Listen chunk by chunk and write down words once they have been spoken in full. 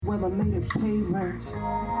well I made it pay rent.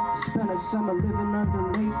 Spent a summer living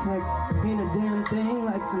under latex. Ain't a damn thing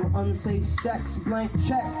like some unsafe sex. Blank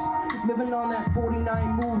checks, living on that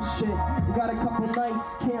 49 move shit. Got a couple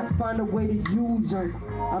nights, can't find a way to use them.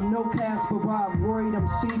 I'm no Casper Rob, worried I'm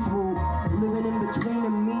see-through. Living in between the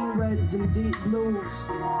mean reds and deep blues.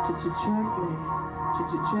 Checkmate,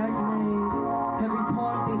 checkmate. Every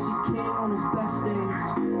pawn thinks he king on his best days.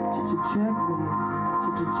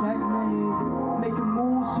 Checkmate, checkmate. Making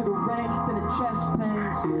moves to the ranks and the chest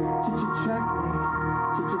pains. Checkmate,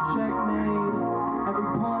 checkmate. Every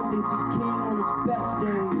pawn thinks he king on his best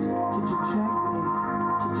days. Checkmate,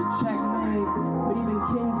 checkmate. But even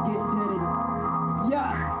kings get deaded.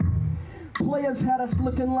 Yeah. Players had us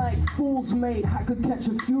looking like fools, mate. I could catch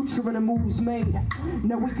a future in the moves made.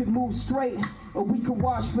 Now we could move straight, or we could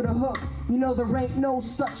wash for the hook. You know there ain't no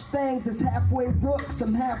such things as halfway rooks.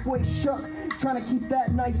 I'm halfway shook, trying to keep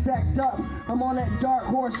that nice act up. I'm on that dark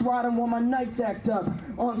horse riding while my nights act up.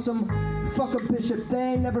 On some fuck a bishop, they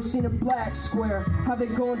ain't never seen a black square. How they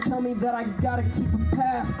go and tell me that I gotta keep a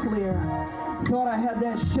path clear? Thought I had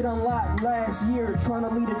that shit unlocked last year, trying to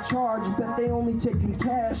lead a charge, bet they only taking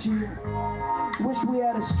cash here. Wish we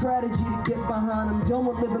had a strategy to get behind them. Done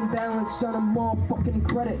with living balanced on a motherfucking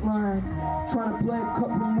credit line. Trying to play a couple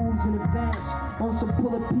moves in advance. On some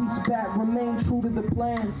pull a piece back, remain true to the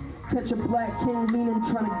plans. Catch a black king leaning,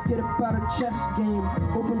 trying to get up out of chess game.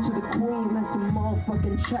 Open to the queen, that's a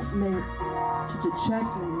motherfucking checkmate.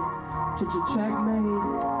 Checkmate, checkmate.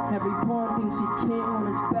 Every pawn thinks he king on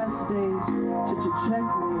his best days.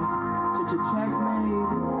 Checkmate,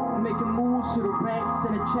 checkmate. Making moves to the ranks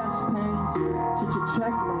and the chest pains.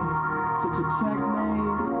 Checkmate, checkmate.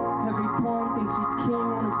 Every pawn thinks he king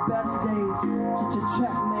on his best days.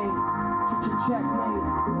 Checkmate, checkmate.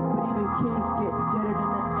 But even kings get deaded in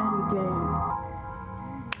the end game.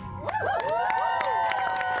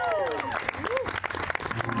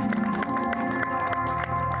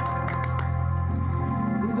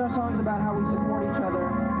 These are songs about how we support each other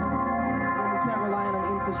when we can't rely on an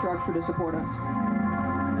infrastructure to support us.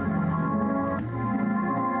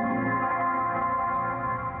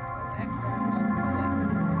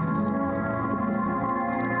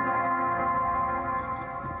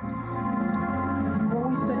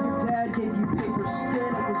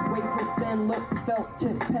 Look, felt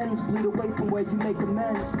tip pens bleed away from where you make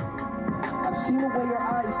amends. I've seen the way your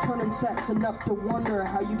eyes turn in sets enough to wonder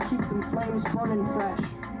how you keep them flames burning fresh.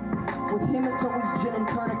 With him it's always gin and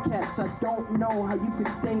tourniquets. I don't know how you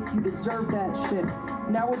could think you deserve that shit.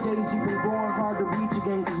 Nowadays you've been growing hard to reach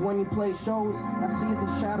again, cause when you play shows, I see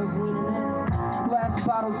the shadows leaning in. Glass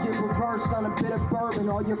bottles get reversed on a bit of bourbon.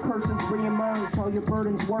 All your curses reemerge, all your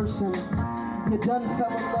burdens worsen. You done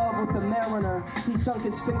fell in love with a mariner. He sunk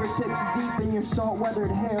his fingertips deep in your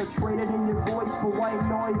salt-weathered hair. Traded in your voice for white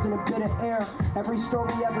noise and a bit of air. Every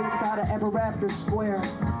story ever got a ever after square.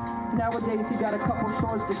 Nowadays he got a couple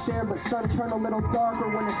shores to share, but sun turned a little darker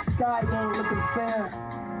when the sky ain't looking fair.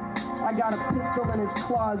 I got a pistol in his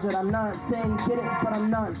closet. I'm not saying get it, but I'm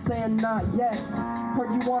not saying not yet.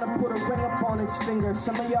 Heard you wanna put a ring up on his finger.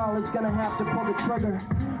 Some of y'all is gonna have to pull the trigger.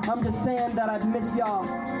 I'm just saying that I'd miss y'all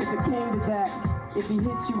if it came to that. If he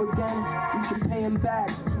hits you again, you should pay him back.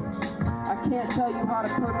 I can't tell you how to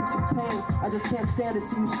purpose your pain. I just can't stand to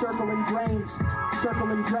see you circling drains.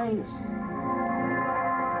 Circling drains.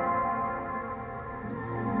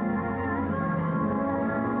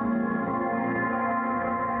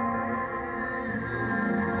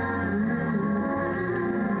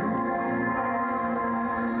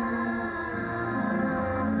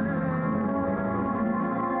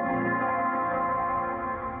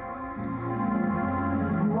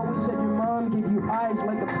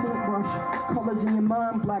 Like a paintbrush, colors in your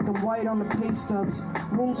mind, black and white on the pay stubs.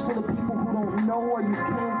 Rooms full of people who don't know where you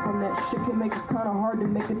came from. That shit can make it kinda hard to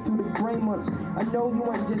make it through the gray months. I know you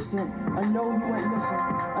went distant, I know you went missing.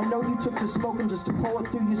 I know you took to smoking just to pull it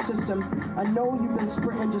through your system. I know you've been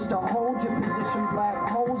sprinting just to hold your position. Black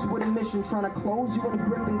holes with a mission, trying to close you in a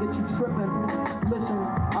grip and get you tripping. Listen,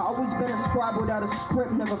 I always been a scribe without a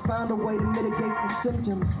script, never found a way to mitigate the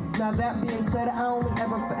symptoms. Now that being said, I only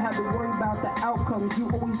ever had to worry about the outcomes. You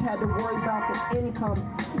always had to worry about the income.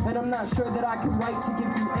 And I'm not sure that I can write to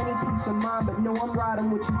give you any peace of mind, but no, I'm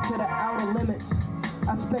riding with you to the outer limits.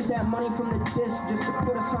 I spent that money from the disc just to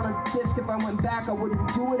put us on a disc. If I went back, I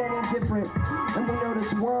wouldn't do it any different. And we know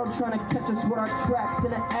this world trying to catch us with our tracks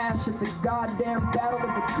in the ash. It's a goddamn battle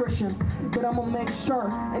of attrition. But I'm gonna make sure,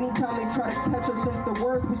 anytime they try to catch us in the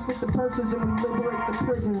worth, we slip the purses and we liberate the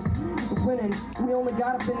prisons. Winning, we only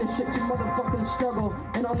gotta finish shit to motherfucking struggle.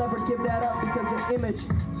 And I'll never give that up because of image.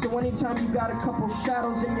 So anytime you got a couple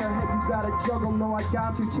shadows in your head, you gotta juggle. No, I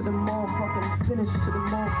got you to the motherfucking finish, to the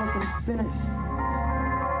motherfucking finish.